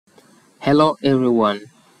Hello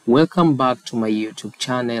everyone, welcome back to my YouTube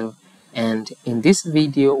channel, and in this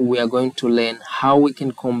video we are going to learn how we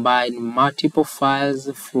can combine multiple files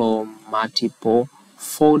from multiple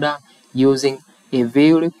folders using a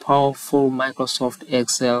very powerful Microsoft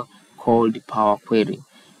Excel called Powe Query.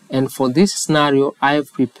 And for this scenario I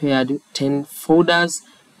have prepared 10 folders,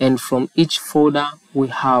 and from each folder we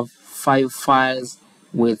have 5 files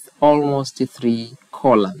with almost 3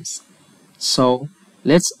 columns. So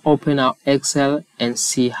let's open our Excel and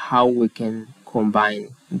see how we can combine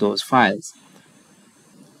those files.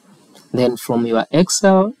 Then from your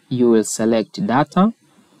Excel, you will select data.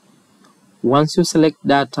 Once you select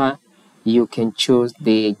data, you can choose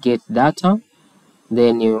the get data.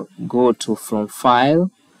 Then you go to from file,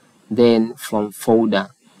 then from folder.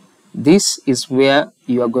 This is where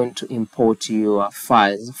you are going to import your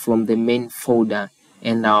files from the main folder,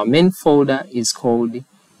 and our main folder is called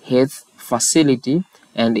Health Facility,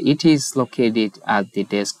 and it is located at the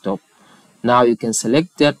desktop. Now you can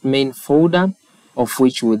select that main folder, of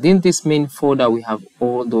which within this main folder we have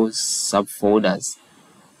all those subfolders.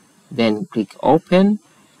 Then click open,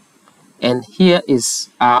 and here is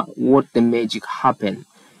what the magic happened.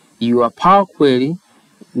 Your Powe Query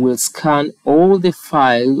will scan all the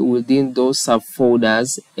files within those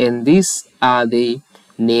subfolders, and these are the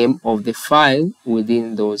name of the file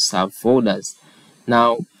within those subfolders.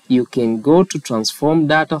 Now you can go to transform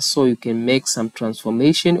data, so you can make some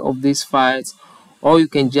transformation of these files, or you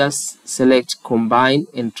can just select combine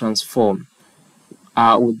and transform.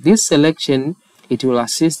 With this selection, it will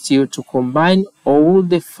assist you to combine all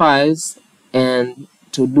the files and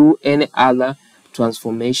to do any other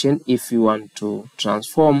transformation if you want to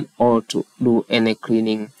transform or to do any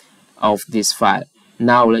cleaning of this file.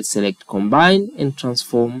 Now let's select combine and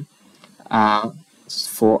transform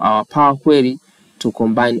for our Powe Query to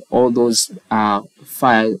combine all those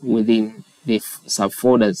files within the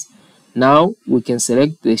subfolders. Now we can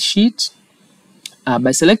select the sheet.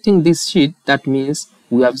 By selecting this sheet, that means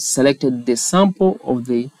we have selected the sample of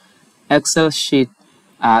the Excel sheet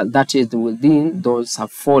that is within those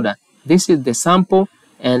subfolders. This is the sample,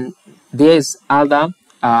 and there's other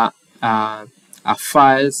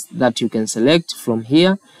files that you can select from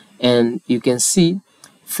here, and you can see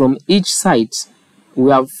from each site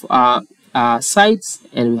we have sites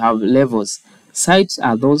and we have levels. Sites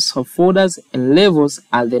are those subfolders, and levels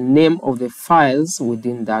are the name of the files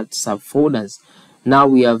within that subfolders. Now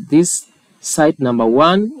we have this site number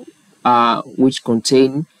 1, which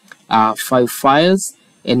contain 5 files,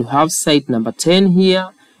 and we have site number 10 here,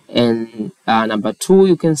 and number 2,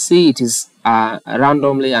 you can see it is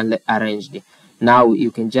randomly arranged. Now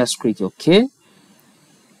you can just click OK.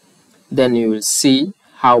 Then you will see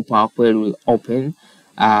how Powe Query will open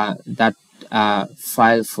that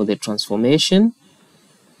file for the transformation.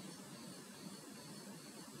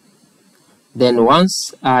 Then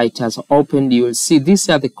once it has opened, you will see these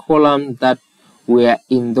are the columns that were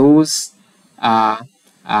in those 5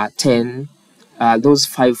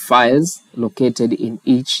 files located in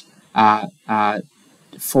each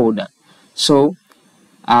folder. So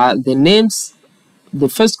the names, the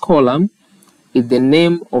first column is the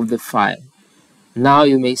name of the file. Now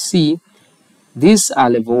you may see these are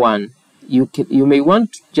level 1. You may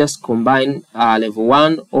want to just combine level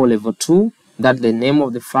 1 or level 2, that's the name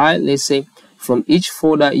of the file. Let's say from each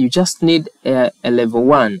folder you just need a level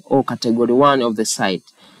 1 or category 1 of the site.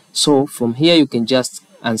 So from here you can just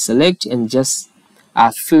unselect and just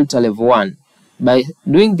filter level 1. By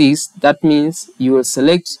doing this, that means you will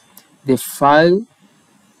select the file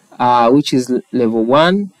which is level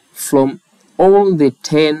 1 from all the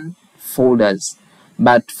 10 folders.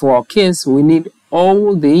 But for our case, we need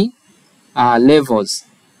all the levels.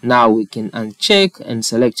 Now we can uncheck and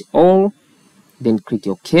select all, then click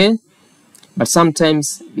OK. But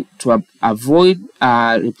sometimes to avoid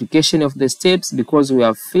replication of the steps, because we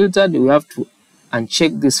have filtered, we have to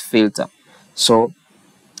uncheck this filter, so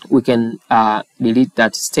we can delete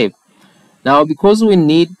that step. Now because we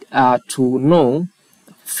need to know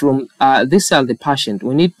from these are the patient,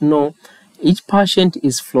 we need to know each patient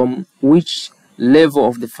is from which level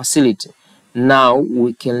of the facility. Now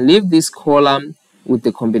we can leave this column with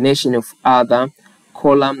the combination of other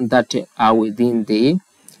columns that are within the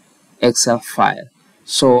Excel file.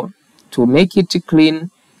 So to make it clean,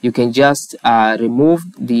 you can just remove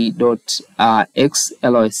the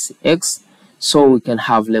 .xlsx, so we can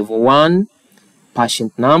have level 1,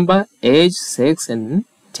 patient number, age, sex, and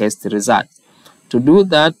test result. To do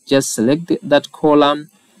that, just select that column,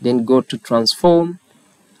 then go to transform,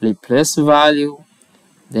 replace value.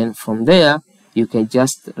 Then from there you can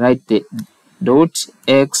just write the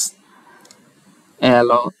 .x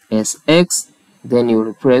LSX, then you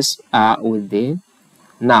replace with the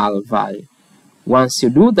null value. Once you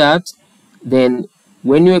do that, then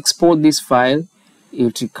when you export this file,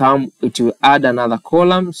 it will add another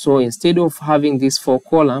column. So instead of having this 4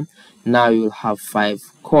 column, now you'll have 5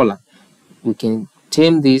 column. We can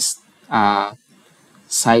term this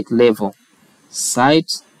site level.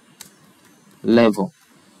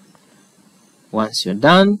 Once you're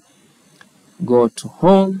done, go to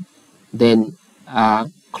home, then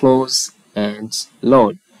close and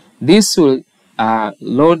load. This will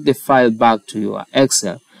load the file back to your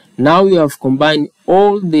Excel. Now you have combined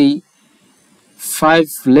all the 5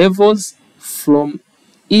 levels from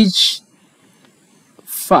each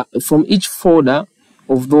folder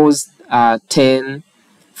of those 10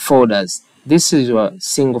 folders. This is your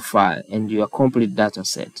single file and your complete data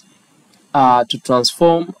set. To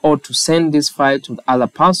transform or to send this file to the other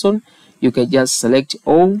person, you can just select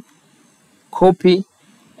all, copy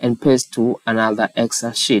and paste to another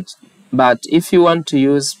Excel sheet. But if you want to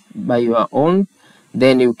use by your own,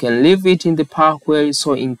 then you can leave it in the Powe Query.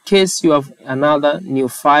 So in case you have another new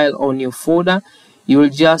file or new folder, you will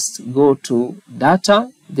just go to data,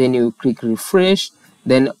 then you click refresh,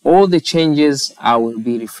 then all the changes will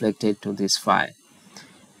be reflected to this file.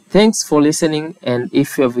 Thanks for listening, and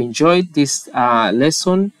if you have enjoyed this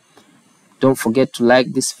lesson, don't forget to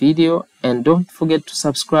like this video and don't forget to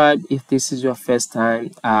subscribe if this is your first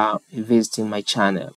time visiting my channel.